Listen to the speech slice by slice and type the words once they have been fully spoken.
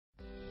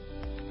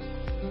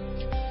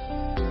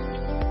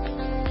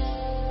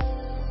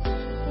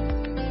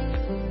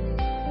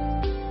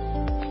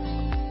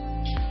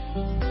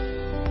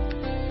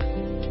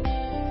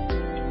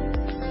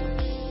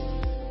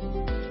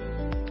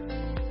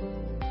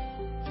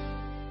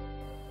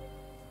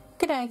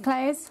G'day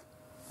Clays,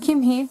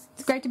 Kim here.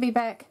 It's great to be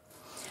back.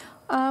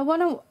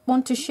 What I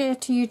want to share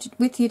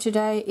with you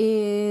today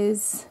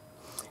is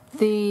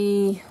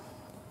the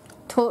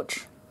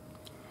Torch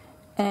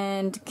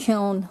and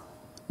Kiln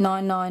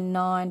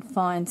 999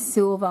 Fine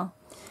Silver.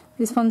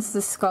 This one's the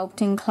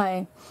sculpting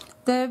clay.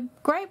 The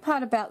great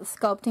part about the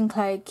sculpting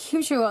clay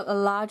gives you a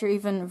larger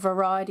even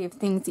variety of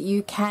things that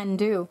you can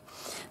do.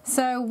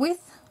 So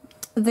with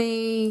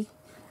the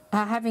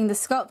having the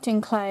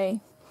sculpting clay,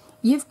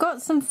 you've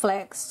got some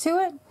flex to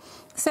it.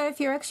 So if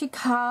you're actually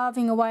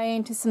carving away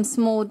into some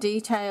small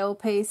detail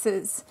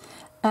pieces,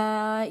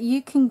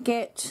 you can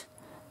get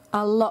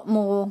a lot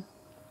more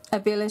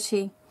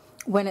ability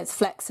when it's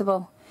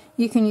flexible.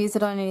 You can use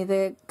it on any of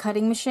the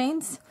cutting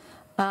machines.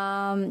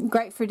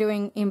 Great for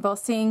doing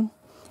embossing,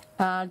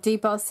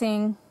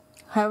 debossing,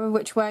 however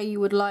which way you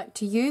would like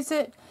to use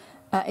it.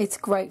 It's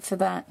great for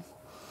that.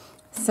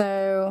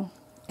 So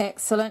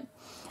excellent.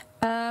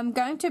 I'm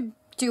going to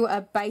do a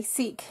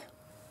basic,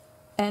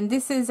 and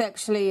this is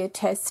actually a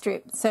test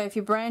strip. So if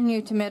you're brand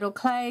new to metal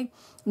clay,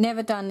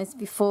 never done this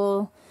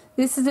before,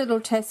 this is a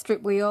little test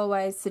strip we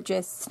always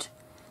suggest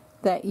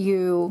that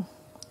you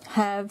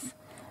have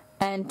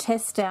and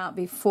test out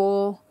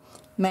before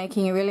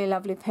making a really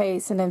lovely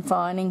piece and then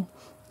finding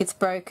it's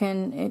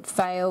broken, it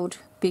failed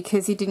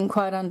because you didn't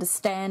quite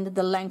understand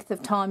the length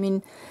of time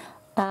in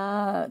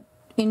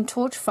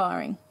torch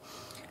firing.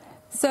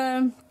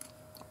 So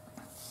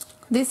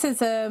this is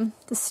the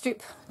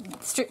strip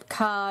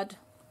card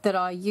that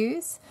I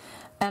use,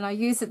 and I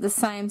use it the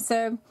same.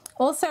 So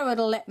also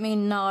it'll let me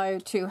know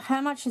too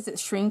how much is it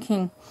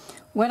shrinking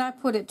when I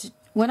put it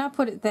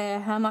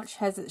there, how much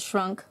has it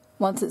shrunk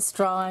once it's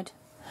dried.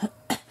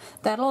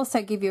 That'll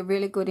also give you a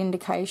really good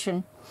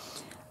indication.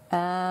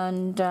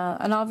 And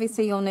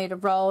obviously you'll need a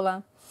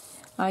roller.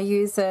 I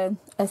use a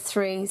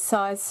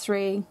size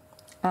 3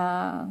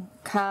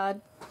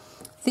 card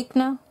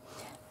thickener.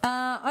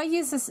 I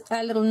use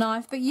a little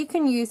knife, but you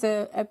can use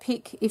a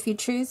pick if you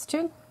choose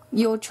to,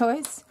 your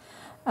choice.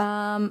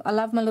 I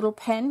love my little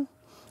pen.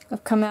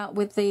 I've come out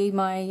with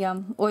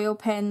my oil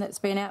pen that's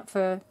been out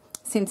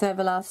since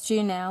over last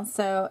year now,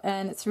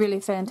 and it's really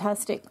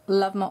fantastic.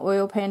 Love my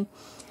oil pen.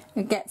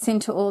 It gets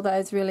into all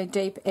those really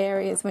deep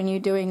areas when you're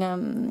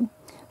doing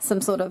some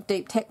sort of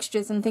deep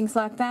textures and things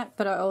like that,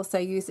 but I also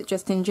use it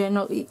just in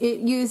general. It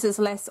uses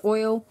less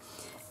oil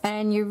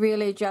and you're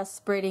really just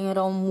spreading it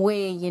on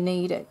where you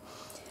need it.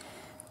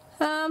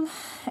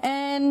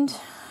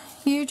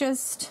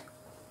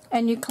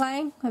 And your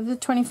clay, I have the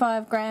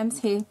 25 grams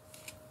here.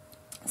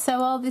 So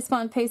while this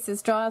one piece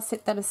is dry, I'll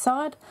set that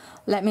aside.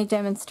 Let me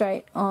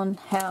demonstrate on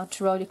how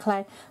to roll your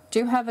clay.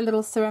 Do have a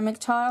little ceramic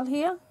tile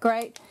here,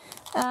 great.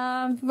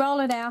 Roll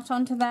it out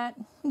onto that.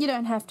 You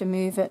don't have to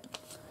move it.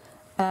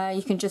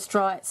 You can just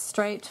dry it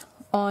straight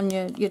on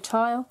your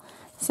tile.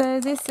 So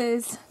this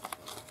is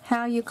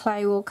how your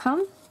clay will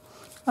come.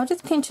 I'll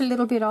just pinch a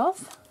little bit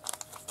off.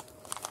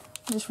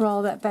 Just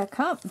roll that back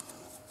up.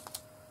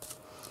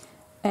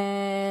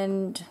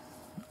 And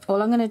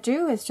all I'm going to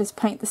do is just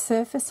paint the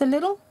surface a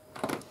little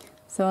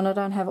so I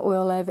don't have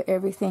oil over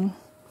everything.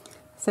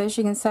 So as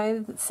you can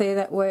see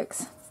that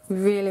works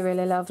really,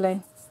 really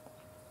lovely.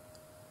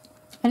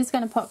 I'm just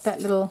going to pop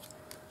that little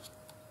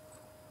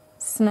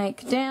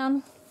snake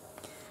down,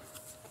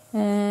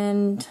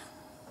 and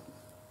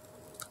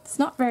it's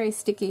not very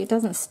sticky, it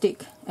doesn't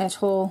stick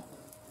at all.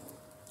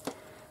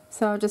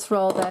 So I'll just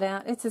roll that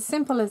out. It's as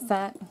simple as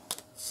that.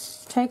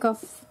 Take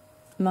off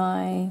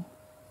my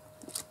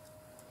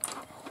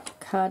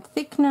card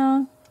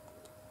thickener,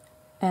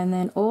 and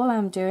then all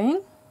I'm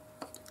doing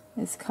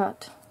is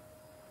cut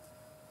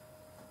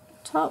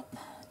top,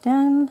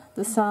 down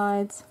the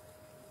sides,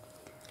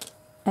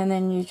 and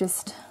then I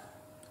just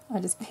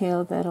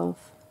peel that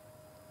off.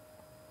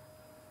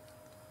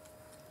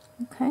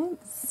 Okay,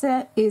 so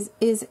that is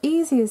as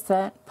easy as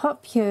that.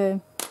 Pop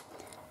your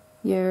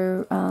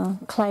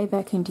clay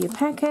back into your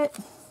packet,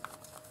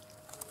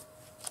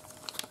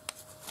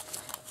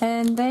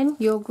 and then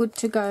you're good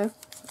to go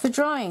for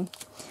drying.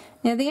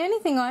 Now the only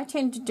thing I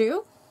tend to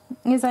do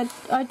is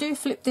I do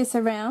flip this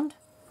around,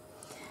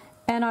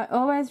 and I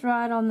always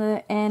write on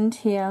the end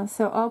here,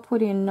 so I'll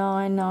put in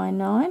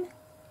 999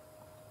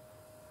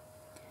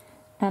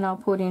 and I'll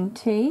put in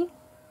T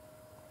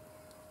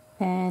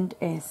and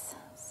S.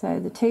 So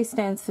the T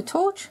stands for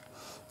torch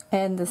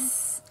and the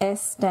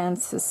S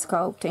stands for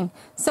sculpting.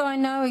 So I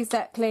know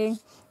exactly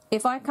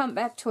if I come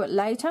back to it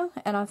later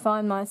and I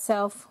find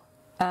myself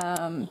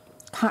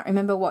can't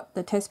remember what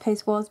the test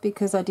piece was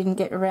because I didn't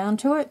get around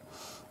to it,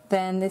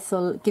 then this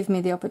will give me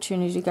the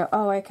opportunity to go,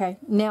 oh okay,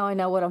 now I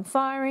know what I'm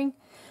firing,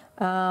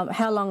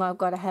 how long I've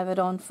got to have it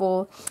on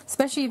for,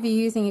 especially if you're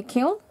using a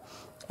kiln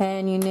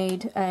and you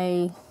need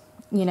to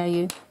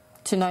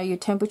know your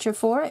temperature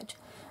for it.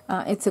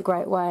 It's a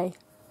great way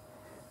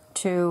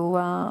to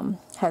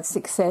have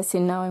success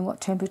in knowing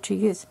what temperature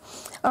you use.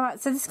 Alright,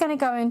 so this is going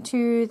to go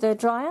into the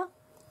dryer,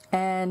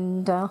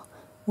 and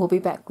we'll be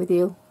back with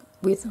you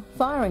with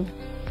firing.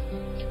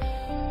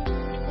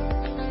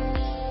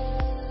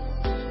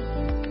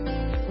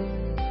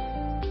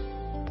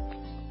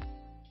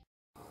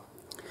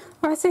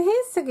 Alright, so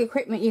here's the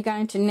equipment you're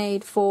going to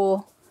need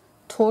for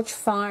torch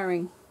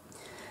firing.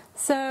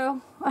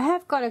 So I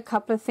have got a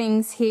couple of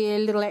things here, a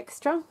little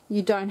extra.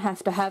 You don't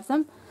have to have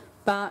them,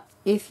 but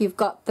if you've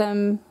got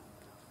them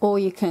or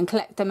you can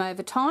collect them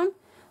over time,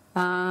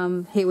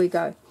 here we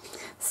go.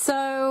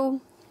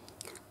 So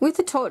with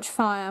the torch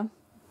fire,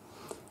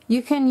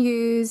 you can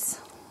use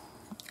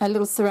a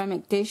little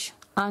ceramic dish,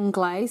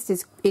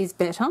 unglazed is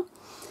better,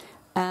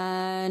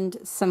 and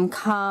some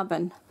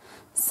carbon.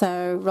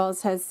 So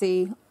Roz has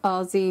the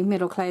Aussie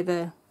Metal Clay,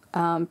 the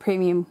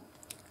premium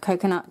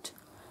coconut,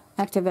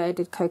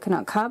 activated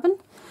coconut carbon,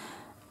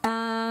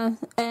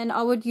 and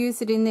I would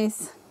use it in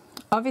this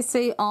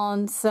obviously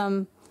on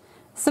some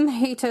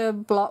heater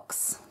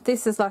blocks.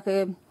 This is like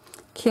a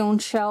kiln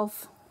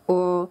shelf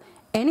or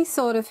any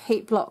sort of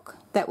heat block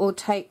that will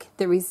take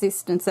the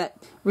resistance, that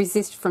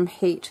resist from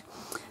heat.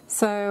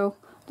 So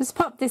just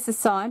pop this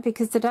aside,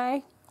 because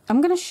today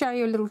I'm going to show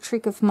you a little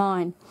trick of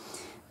mine.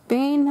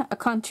 Being a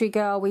country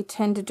girl, we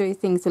tend to do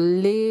things a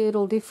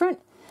little different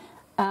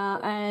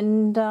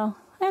and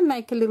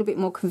make it a little bit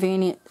more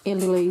convenient, a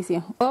little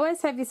easier.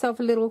 Always have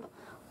yourself a little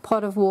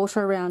pot of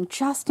water around,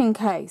 just in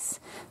case,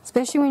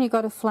 especially when you've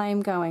got a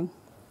flame going.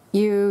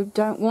 You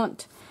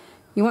want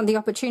the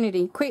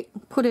opportunity. Quick,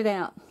 put it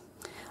out.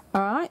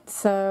 Alright,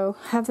 so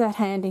have that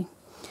handy.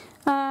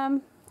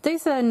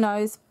 These are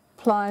nose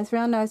pliers,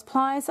 round nose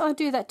pliers. I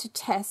do that to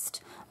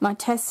test my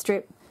test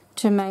strip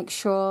to make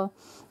sure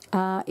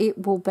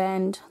it will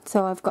bend.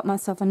 So I've got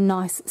myself a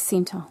nice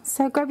sinter.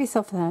 So grab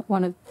yourself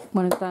one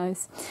of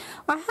those.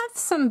 I have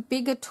some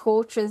bigger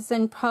torches,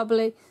 and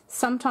probably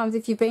sometimes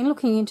if you've been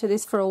looking into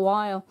this for a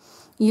while,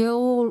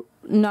 you'll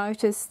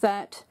notice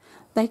that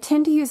they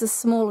tend to use a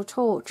smaller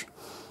torch.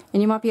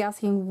 And you might be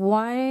asking,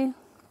 why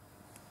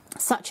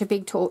such a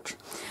big torch?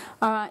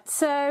 Alright,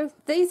 so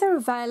these are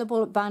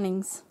available at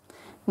Bunnings.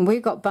 And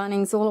we've got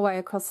Bunnings all the way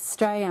across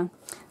Australia.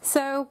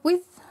 So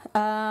with,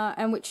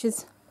 and which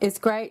is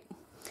great.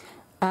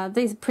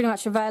 These are pretty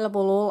much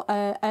available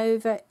all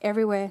over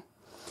everywhere.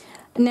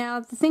 Now,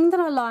 the thing that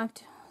I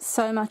liked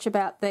so much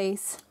about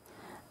these,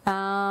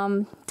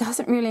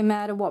 doesn't really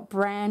matter what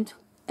brand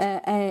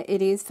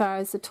it is as far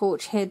as the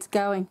torch head's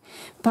going,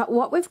 but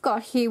what we've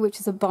got here, which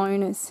is a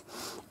bonus,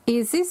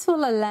 is this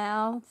will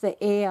allow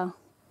the air,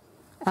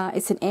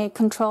 it's an air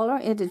controller,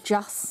 it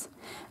adjusts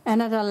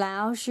and it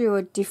allows you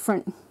a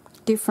different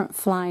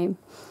flame.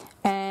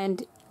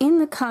 And in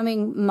the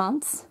coming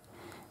months,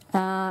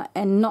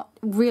 and not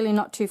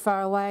too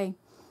far away,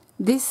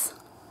 this,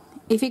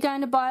 if you're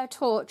going to buy a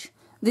torch,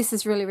 this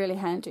is really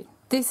handy.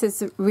 This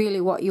is really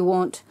what you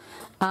want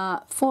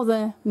for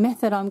the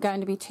method I'm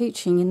going to be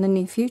teaching in the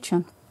near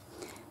future,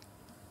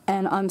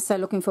 and I'm so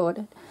looking forward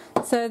to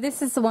it. So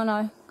this is the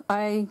one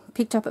I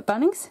picked up at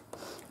Bunnings.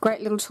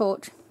 Great little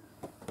torch.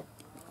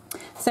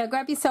 So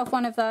grab yourself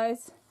one of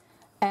those,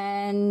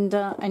 and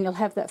you'll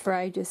have that for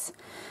ages.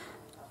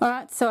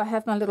 Alright, so I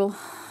have my little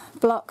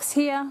blocks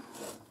here.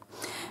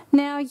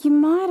 Now you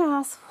might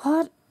ask,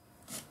 what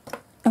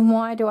and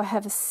why do I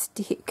have a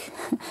stick?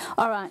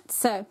 Alright,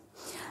 so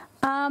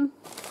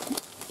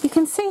you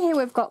can see here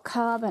we've got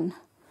carbon.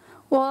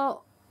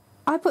 Well,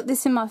 I put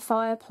this in my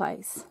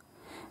fireplace,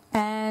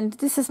 and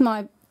this is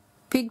my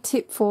big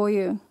tip for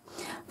you.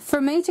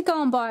 For me to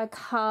go and buy a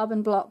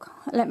carbon block,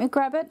 let me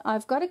grab it.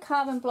 I've got a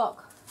carbon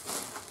block,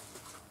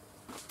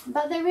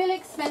 but they're really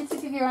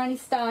expensive if you're only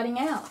starting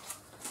out.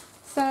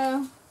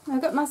 So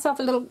I've got myself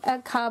a little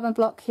carbon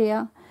block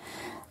here,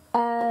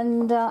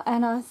 and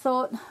I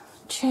thought,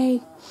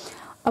 gee,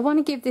 I want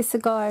to give this a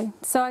go.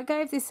 So I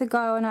gave this a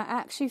go, and I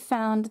actually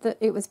found that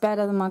it was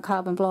better than my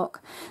carbon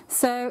block.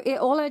 So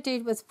all I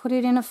did was put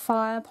it in a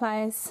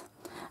fireplace,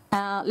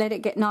 let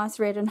it get nice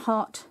red and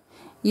hot.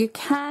 You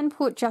can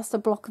put just a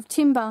block of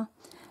timber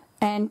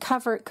and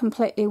cover it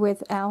completely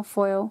with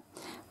alfoil,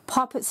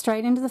 pop it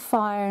straight into the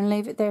fire and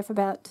leave it there for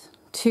about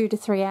 2 to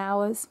 3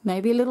 hours,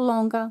 maybe a little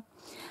longer,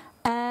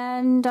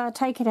 and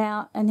take it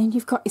out, and then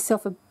you've got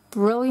yourself a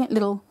brilliant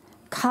little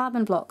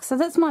carbon block. So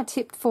that's my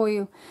tip for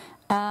you.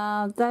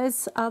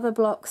 Those other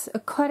blocks are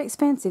quite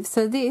expensive,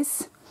 so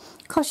this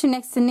costs you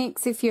next to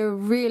nix if you're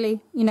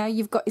really,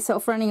 you've got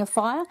yourself running a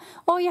fire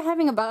or you're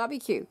having a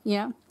barbecue,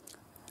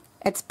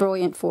 It's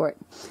brilliant for it.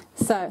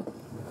 So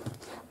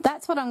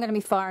that's what I'm going to be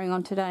firing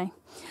on today.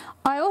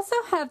 I also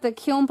have the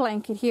kiln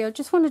blanket here. I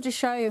just wanted to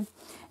show you.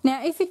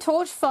 Now, if you're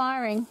torch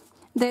firing,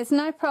 there's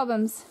no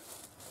problems.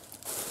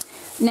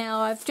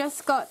 Now, I've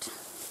just got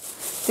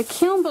the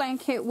kiln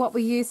blanket, what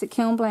we use the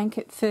kiln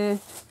blanket for.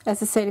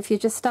 As I said, if you're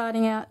just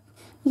starting out,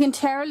 you can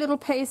tear a little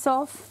piece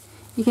off.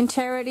 You can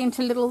tear it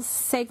into little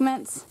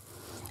segments.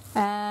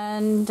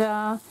 And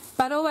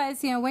but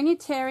always, when you're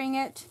tearing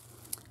it,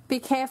 be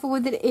careful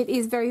with it. It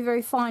is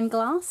very fine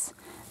glass,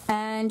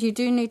 and you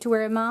do need to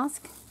wear a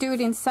mask. Do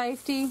it in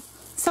safety.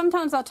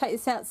 Sometimes I'll take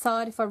this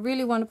outside if I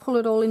really want to pull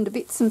it all into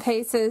bits and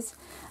pieces.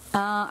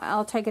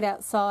 I'll take it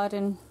outside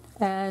and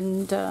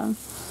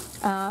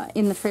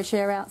in the fresh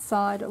air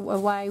outside,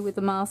 away with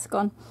the mask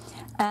on.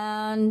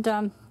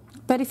 And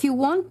but if you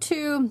want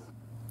to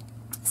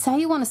say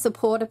you want to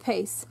support a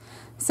piece,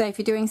 so if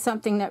you're doing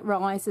something that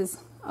rises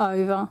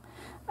over,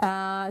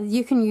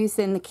 you can use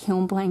then the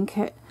kiln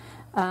blanket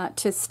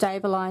to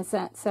stabilize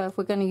that. So if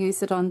we're going to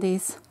use it on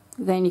this,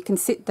 then you can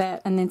sit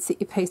that and then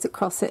sit your piece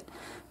across it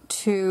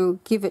to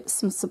give it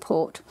some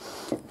support.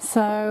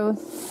 So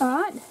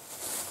alright,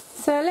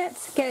 so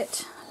let's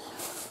get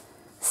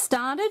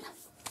started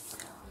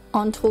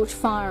on torch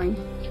firing.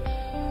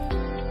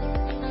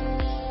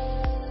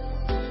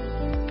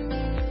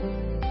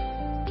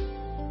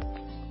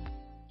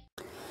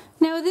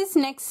 Now with this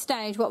next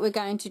stage, what we're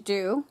going to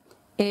do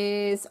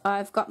is,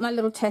 I've got my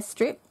little test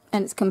strip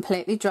and it's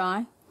completely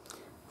dry,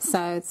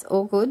 so it's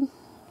all good.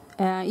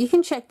 You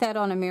can check that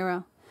on a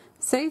mirror.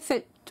 See if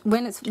it,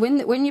 when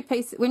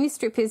your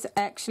strip is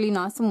actually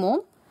nice and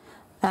warm,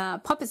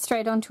 pop it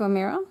straight onto a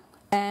mirror,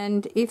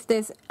 and if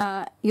there's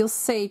you'll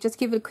see, just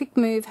give it a quick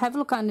move, have a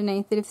look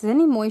underneath it. If there's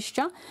any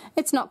moisture,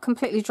 it's not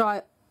completely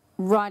dry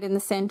right in the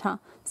center,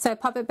 so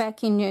pop it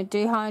back in your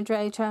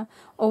dehydrator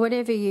or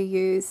whatever you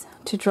use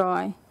to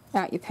dry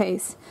out your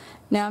piece.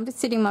 Now I'm just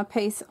sitting my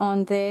piece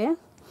on there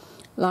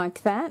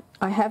like that.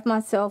 I have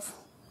myself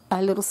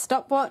a little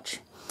stopwatch,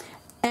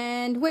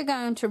 and we're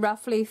going to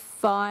roughly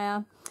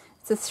fire,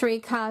 it's a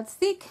 3 cards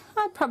thick,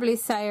 I'd probably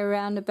say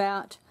around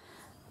about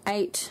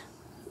 8,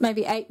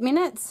 maybe 8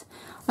 minutes.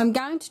 I'm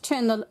going to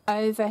turn the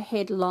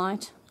overhead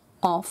light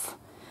off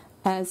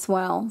as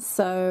well,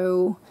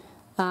 so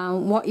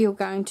what you're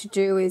going to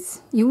do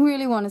is, you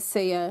really want to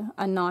see a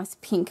nice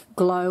pink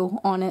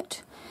glow on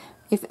it.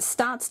 If it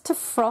starts to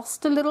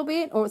frost a little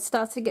bit, or it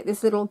starts to get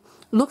this little,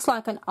 looks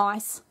like an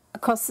ice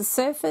across the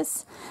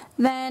surface,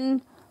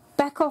 then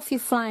back off your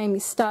flame, you're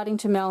starting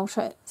to melt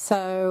it.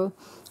 So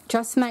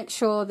just make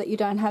sure that you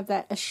don't have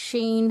a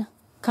sheen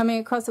coming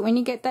across it. When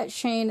you get that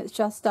sheen, it's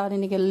just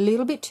starting to get a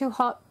little bit too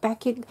hot.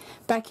 Back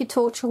your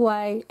torch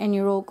away and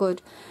you're all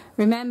good.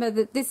 Remember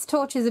that this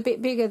torch is a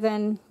bit bigger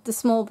than the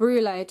small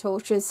brulee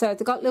torches, so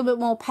it's got a little bit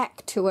more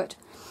pack to it,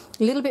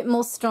 a little bit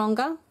more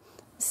stronger,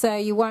 so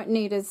you won't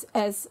need as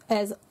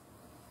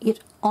it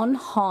on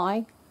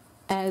high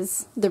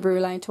as the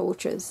brulee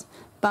torches,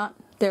 but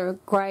they're a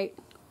great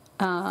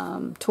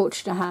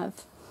torch to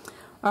have.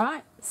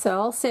 Alright, so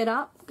I'll set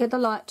up, get the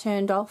light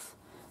turned off,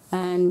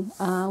 and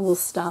we'll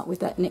start with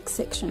that next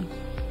section.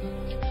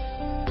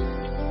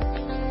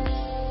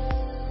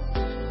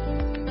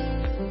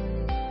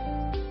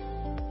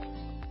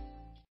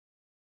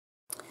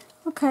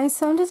 Okay,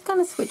 so I'm just going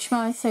to switch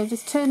so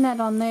just turn that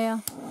on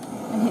there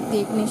and hit the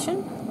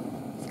ignition.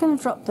 It's going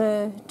to drop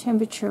the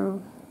temperature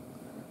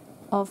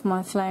of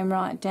my flame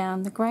right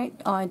down. The great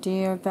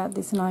idea about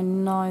this, and I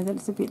know that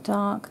it's a bit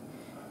dark,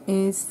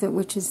 is that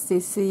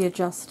the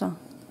adjuster.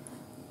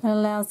 It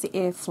allows the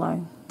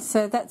airflow.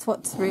 So that's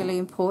what's really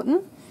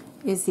important,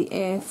 is the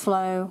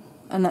airflow,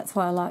 and that's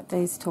why I like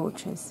these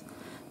torches.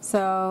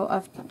 So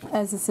I've,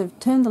 as I said,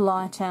 turned the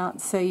light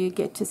out so you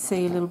get to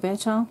see a little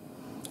better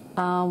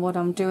what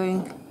I'm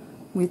doing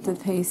with the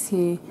piece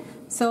here.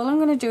 So all I'm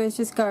going to do is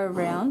just go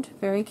around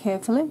very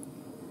carefully,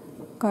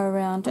 go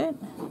around it,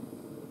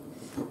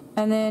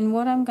 and then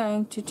what I'm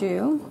going to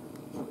do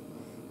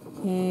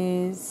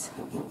is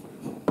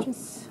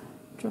just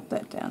drop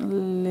that down a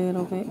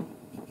little bit.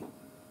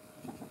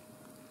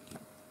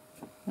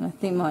 And I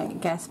think my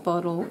gas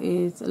bottle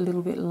is a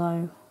little bit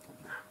low.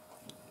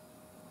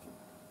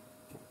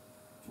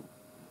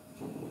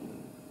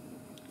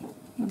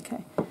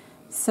 Okay,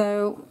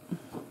 so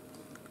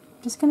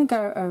I'm just going to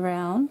go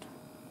around,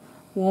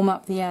 warm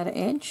up the outer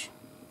edge.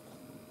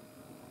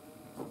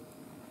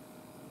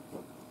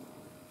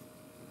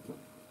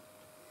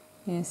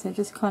 Yeah, so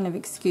just kind of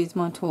excuse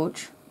my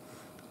torch.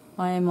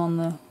 I am on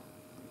the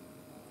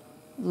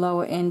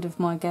lower end of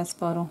my gas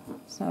bottle,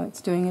 so it's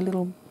doing a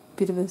little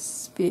bit of a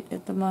spit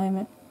at the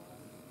moment.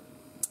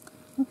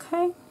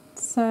 Okay,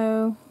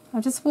 so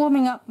I'm just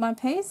warming up my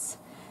piece.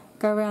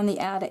 Go around the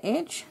outer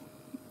edge.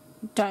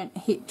 Don't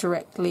hit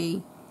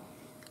directly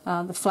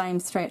the flame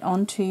straight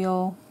onto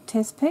your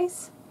test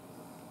piece.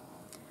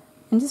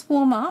 And just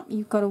warm up.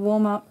 You've got to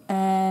warm up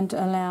and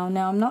allow.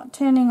 Now I'm not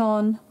turning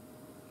on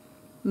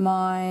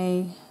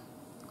my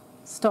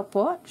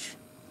stopwatch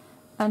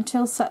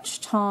until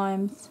such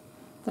times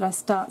that I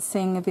start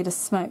seeing a bit of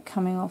smoke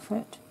coming off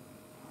it.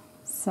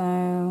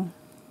 So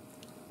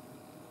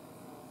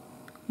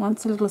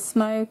once a little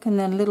smoke and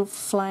then a little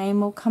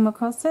flame will come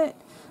across it,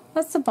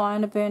 that's the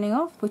binder burning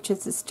off, which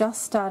is, it's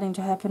just starting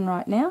to happen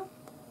right now.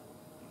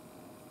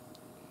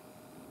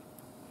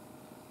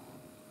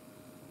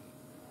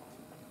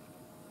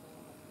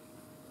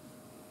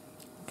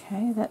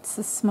 Okay, that's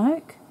the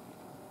smoke.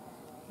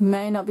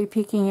 May not be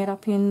picking it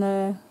up in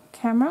the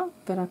camera,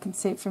 but I can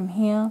see it from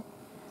here,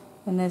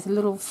 and there's a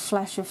little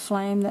flash of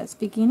flame that's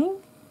beginning.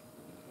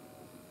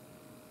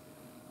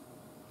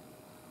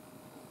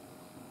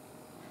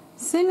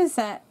 As soon as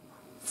that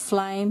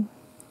flame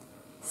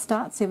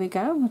starts, here we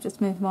go, I'll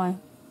just move my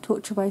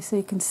torch away so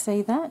you can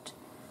see that.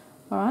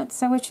 Alright,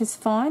 so which is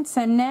fine.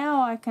 So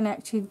now I can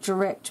actually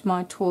direct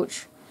my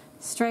torch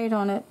straight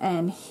on it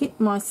and hit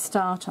my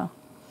starter.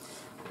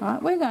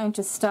 Alright, we're going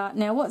to start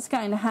now. What's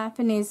going to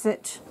happen is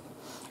that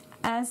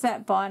as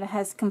that binder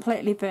has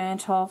completely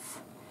burnt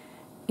off,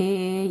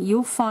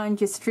 you'll find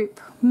your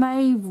strip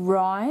may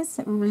rise,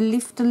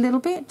 lift a little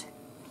bit.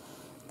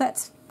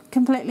 That's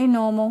completely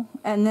normal,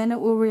 and then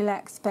it will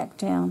relax back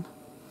down.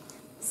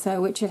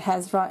 So, which it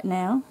has right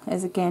now,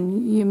 as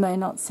again you may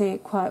not see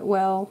it quite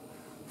well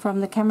from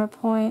the camera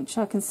point.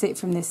 I can see it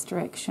from this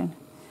direction.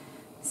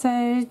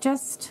 So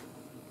just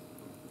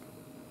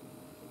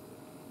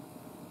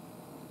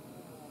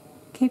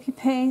keep your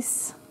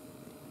piece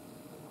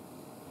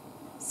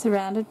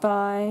surrounded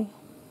by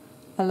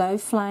a low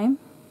flame.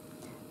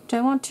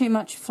 Don't want too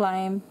much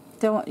flame.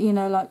 Don't want, you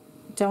know, like,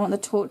 don't want the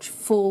torch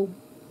full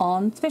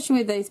on, especially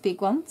with these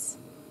big ones.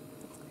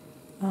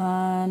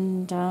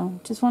 And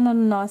just want a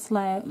nice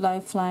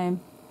low flame.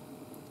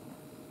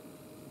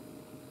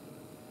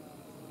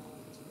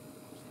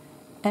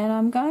 And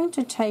I'm going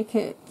to take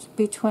it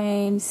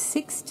between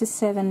 6 to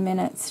 7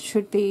 minutes,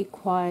 should be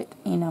quite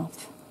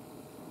enough.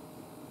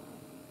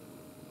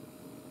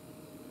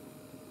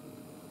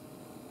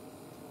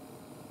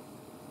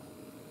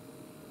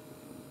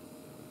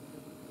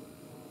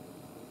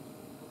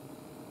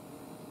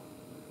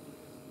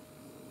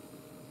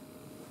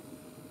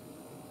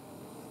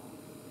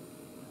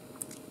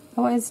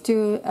 Always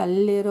do a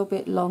little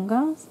bit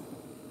longer,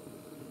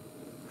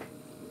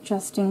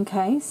 just in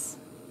case.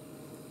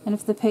 And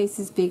if the piece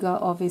is bigger,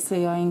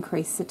 obviously I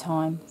increase the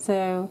time.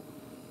 So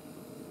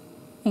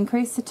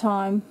increase the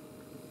time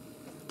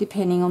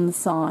depending on the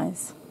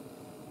size.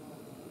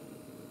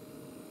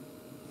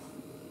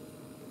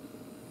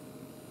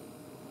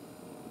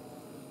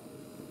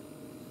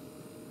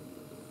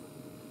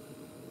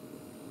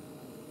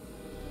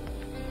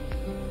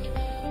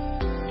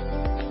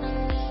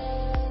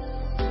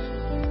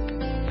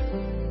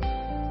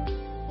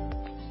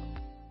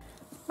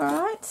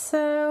 Alright,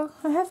 so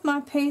I have my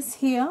piece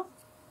here.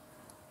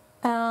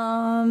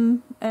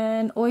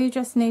 And all you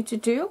just need to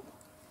do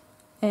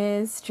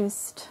is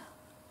just,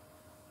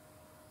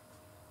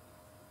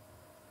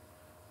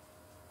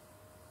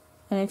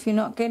 and if you're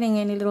not getting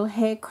any little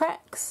hair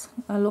cracks,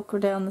 I look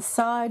down the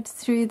side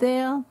through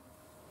there.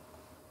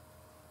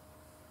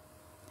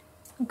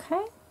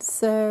 Okay,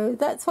 so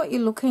that's what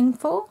you're looking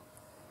for.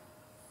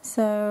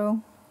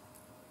 So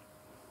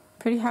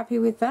pretty happy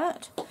with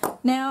that.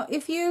 Now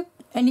if you,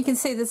 and you can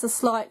see there's a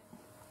slight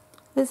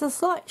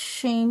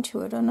sheen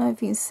to it. I don't know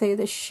if you can see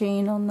the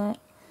sheen on that.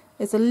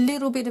 There's a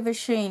little bit of a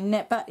sheen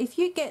now, but if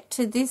you get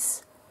to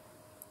this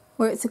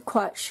where it's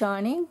quite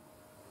shiny,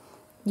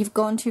 you've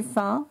gone too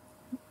far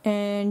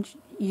and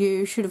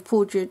you should have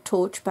pulled your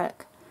torch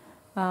back.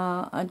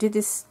 I did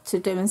this to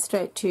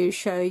demonstrate, to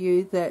show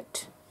you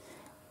that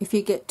if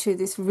you get to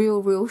this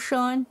real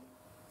shine,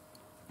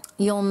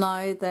 you'll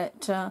know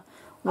that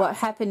what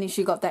happened is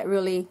you got that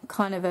really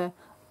kind of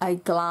a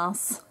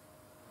glass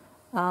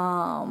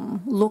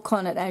look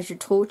on it as you're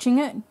torching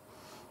it.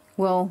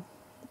 Well,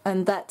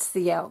 and that's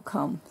the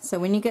outcome. So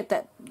when you get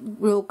that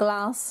real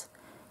glass,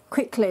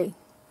 quickly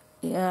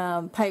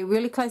pay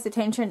really close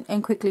attention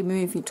and quickly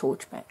move your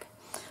torch back.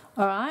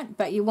 Alright,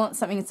 but you want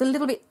something that's a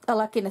little bit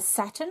like in a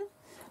satin.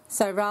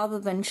 So rather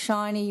than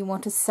shiny, you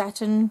want a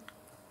satin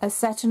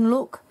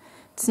look.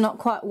 It's not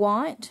quite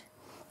white,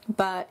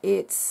 but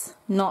it's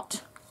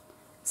not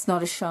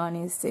as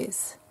shiny as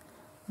this.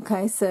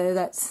 Okay, so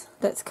that's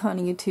kind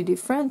of your two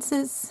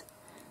differences.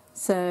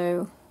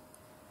 So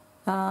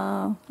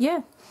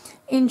yeah,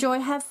 enjoy,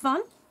 have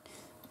fun,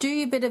 do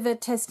your bit of the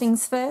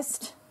testings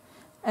first,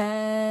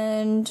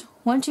 and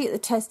once you get the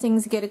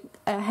testings, get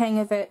a hang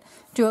of it,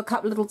 do a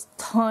couple little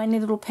tiny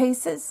little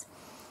pieces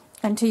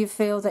until you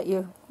feel that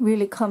you're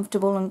really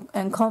comfortable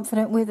and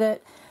confident with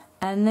it,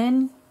 and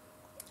then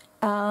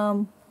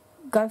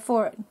go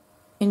for it,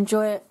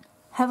 enjoy it,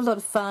 have a lot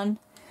of fun.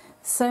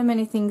 So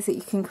many things that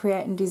you can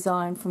create and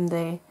design from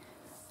there,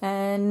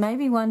 and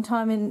maybe one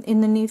time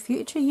in the near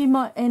future you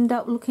might end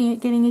up looking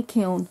at getting a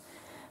kiln.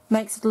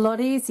 Makes it a lot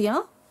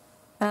easier,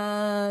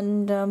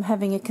 and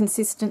having a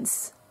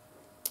consistent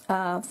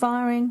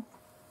firing.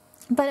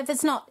 But if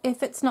it's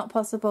not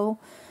possible,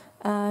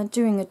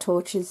 doing a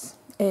torch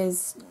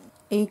is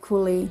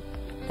equally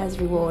as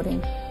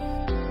rewarding.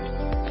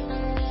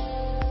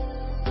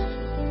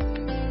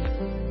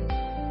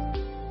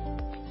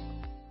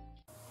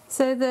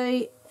 So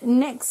the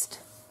next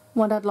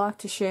what I'd like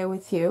to share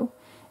with you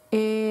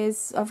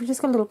is, I've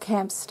just got a little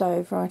camp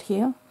stove right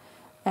here.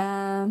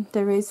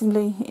 They're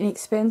reasonably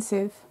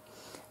inexpensive,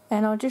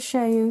 and I'll just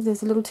show you,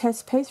 there's a little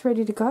test piece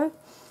ready to go,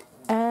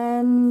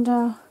 and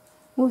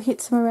we'll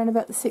hit somewhere around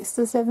about the 6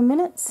 to 7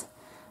 minutes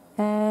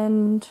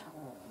and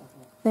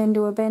then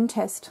do a bend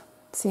test,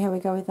 see how we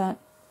go with that.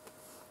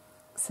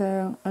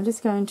 So I'm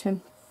just going to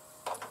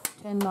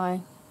turn my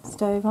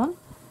stove on,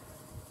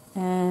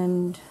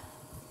 and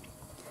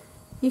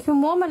you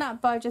can warm it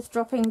up by just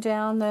dropping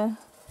down the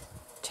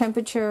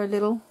temperature a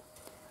little,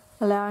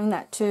 allowing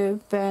that to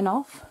burn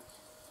off,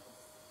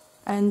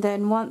 and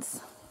then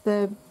once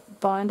the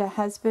binder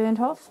has burnt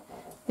off,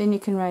 then you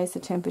can raise the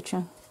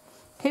temperature.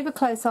 Keep a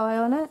close eye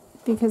on it,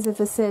 because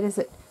if I said, as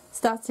it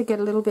starts to get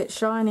a little bit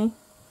shiny,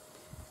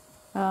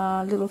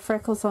 little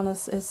freckles on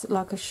us is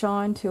like a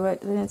shine to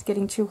it, then it's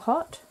getting too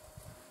hot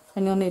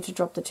and you'll need to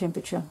drop the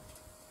temperature.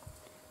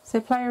 So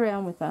play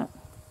around with that.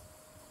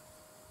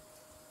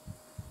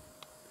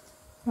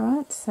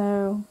 Alright,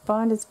 so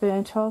binder's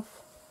burnt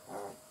off,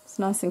 it's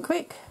nice and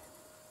quick,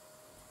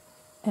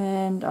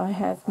 and I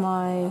have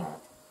my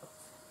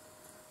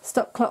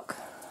stop clock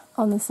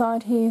on the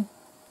side here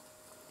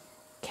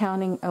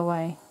counting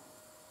away.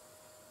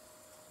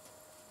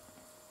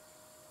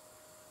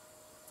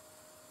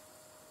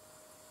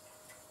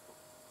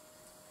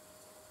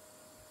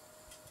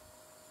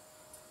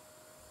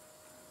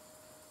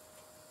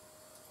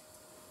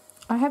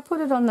 I have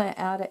put it on the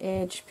outer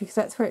edge because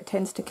that's where it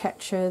tends to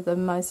capture the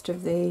most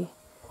of the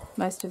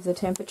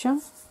temperature,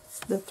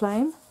 the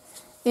flame.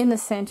 In the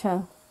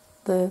center,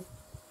 the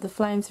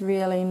flame's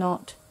really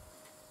not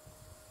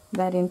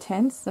that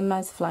intense. The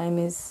most flame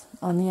is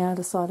on the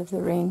outer side of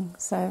the ring,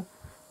 so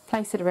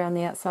place it around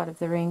the outside of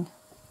the ring.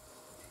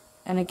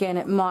 And again,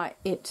 it might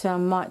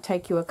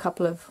take you a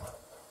couple of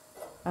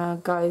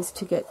goes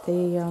to get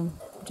the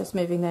just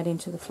moving that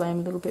into the flame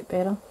a little bit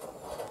better.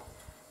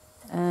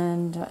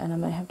 And I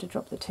may have to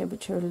drop the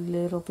temperature a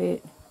little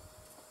bit.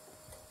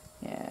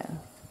 Yeah,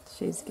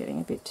 she's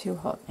getting a bit too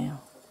hot now.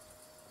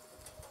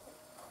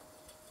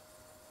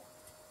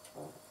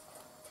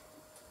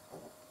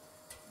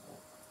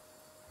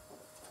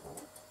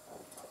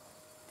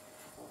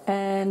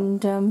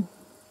 And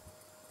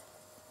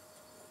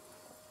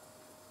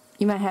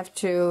you may have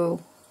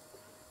to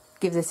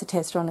give this a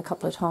test run a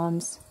couple of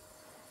times,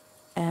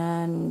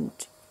 and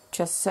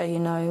just so you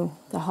know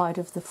the height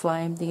of the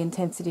flame, the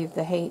intensity of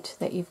the heat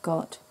that you've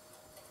got.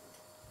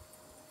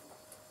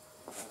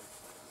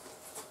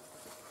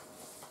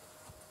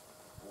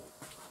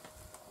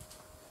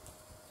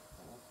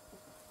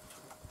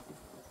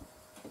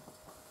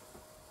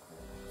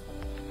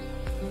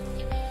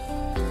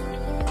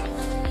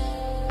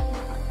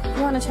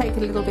 You want to take it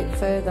a little bit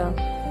further.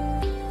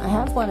 I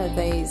have one of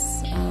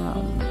these,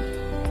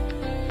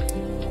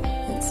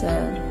 it's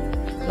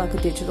like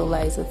a digital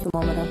laser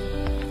thermometer.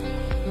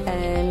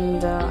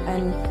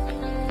 And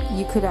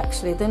you could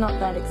actually, they're not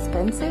that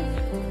expensive,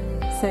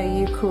 so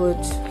you could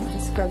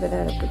just grab it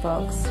out of the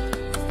box.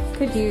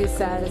 Could use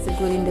that as a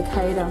good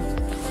indicator,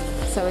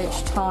 so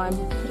each time,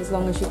 as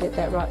long as you get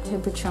that right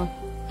temperature,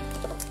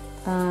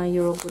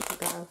 you're all good to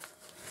go.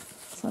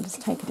 So I'll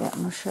just take it out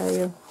and I'll show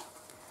you.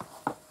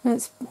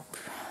 It's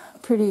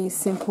pretty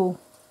simple.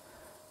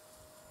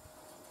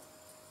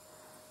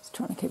 Just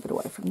trying to keep it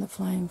away from the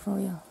flame for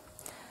you.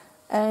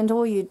 And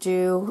all you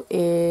do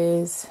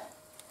is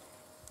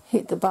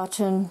hit the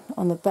button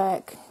on the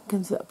back,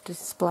 comes up to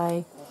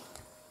display,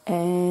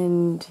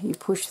 and you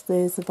push,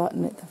 there's the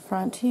button at the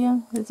front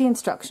here. There's the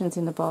instructions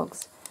in the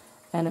box,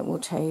 and it will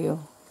tell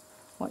you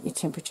what your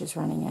temperature's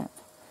running at,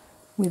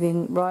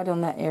 within right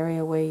on that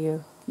area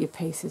where your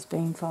piece is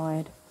being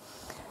fired.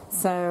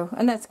 So,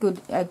 and that's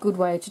a good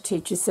way to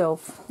teach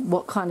yourself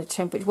what kind of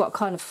temperature, what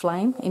kind of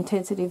flame,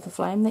 intensity of the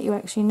flame that you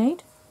actually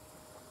need.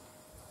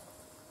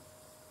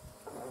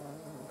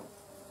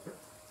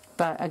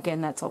 But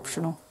again, that's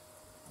optional.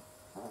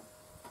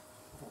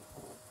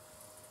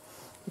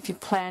 If you're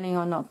planning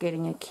on not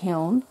getting a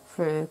kiln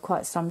for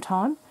quite some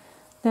time,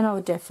 then I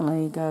would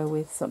definitely go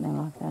with something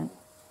like that.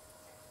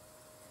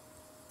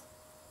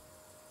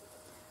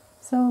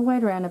 So I'll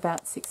wait around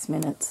about 6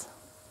 minutes,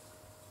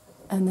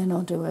 and then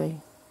I'll do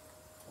a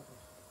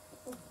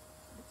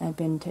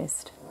bend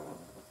test.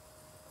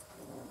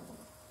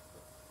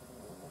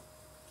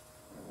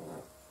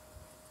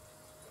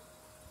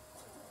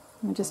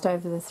 I'm just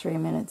over the 3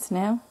 minutes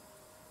now.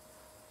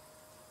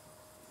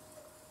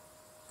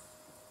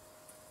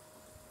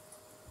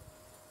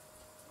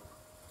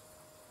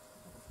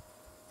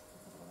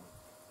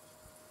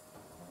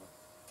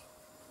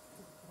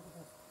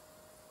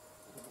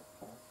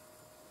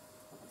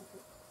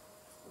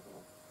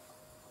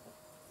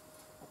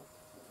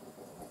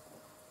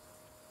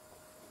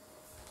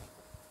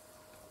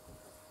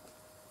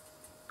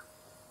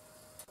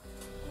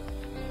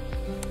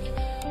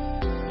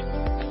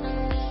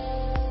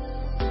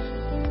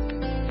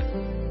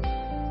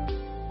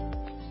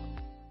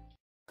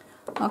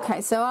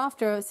 Okay, so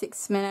after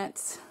 6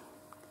 minutes,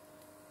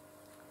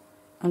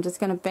 I'm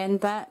just going to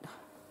bend that.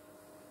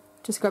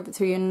 Just grab it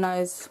through your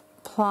nose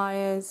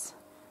pliers.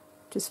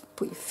 Just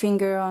put your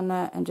finger on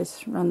that and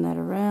just run that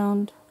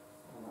around.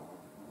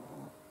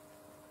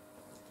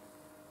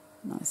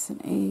 Nice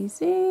and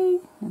easy.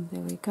 And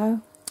there we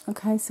go.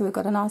 Okay, so we've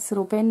got a nice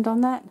little bend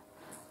on that.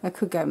 I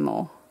could go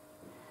more.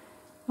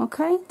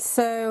 Okay,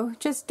 so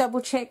just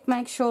double check,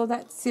 make sure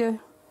that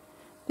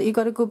you've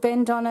got a good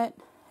bend on it.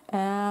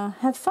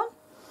 Have fun.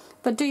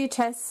 But do your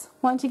tests.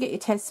 Once you get your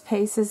test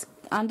pieces,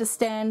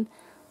 understand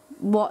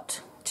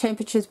what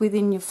temperature's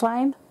within your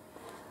flame.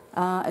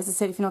 As I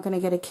said, if you're not going to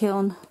get a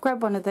kiln,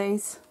 grab one of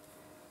these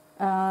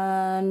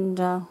and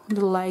a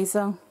little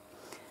laser.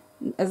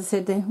 As I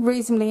said, they're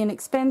reasonably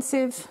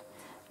inexpensive,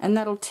 and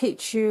that'll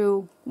teach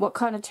you what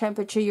kind of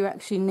temperature you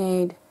actually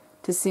need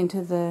to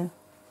sinter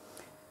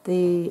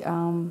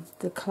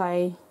the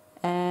clay,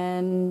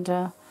 and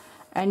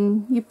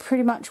you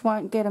pretty much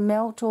won't get a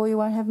melt, or you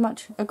won't have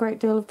a great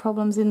deal of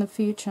problems in the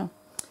future.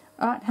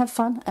 Alright, have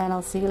fun, and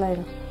I'll see you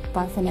later.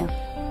 Bye for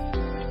now.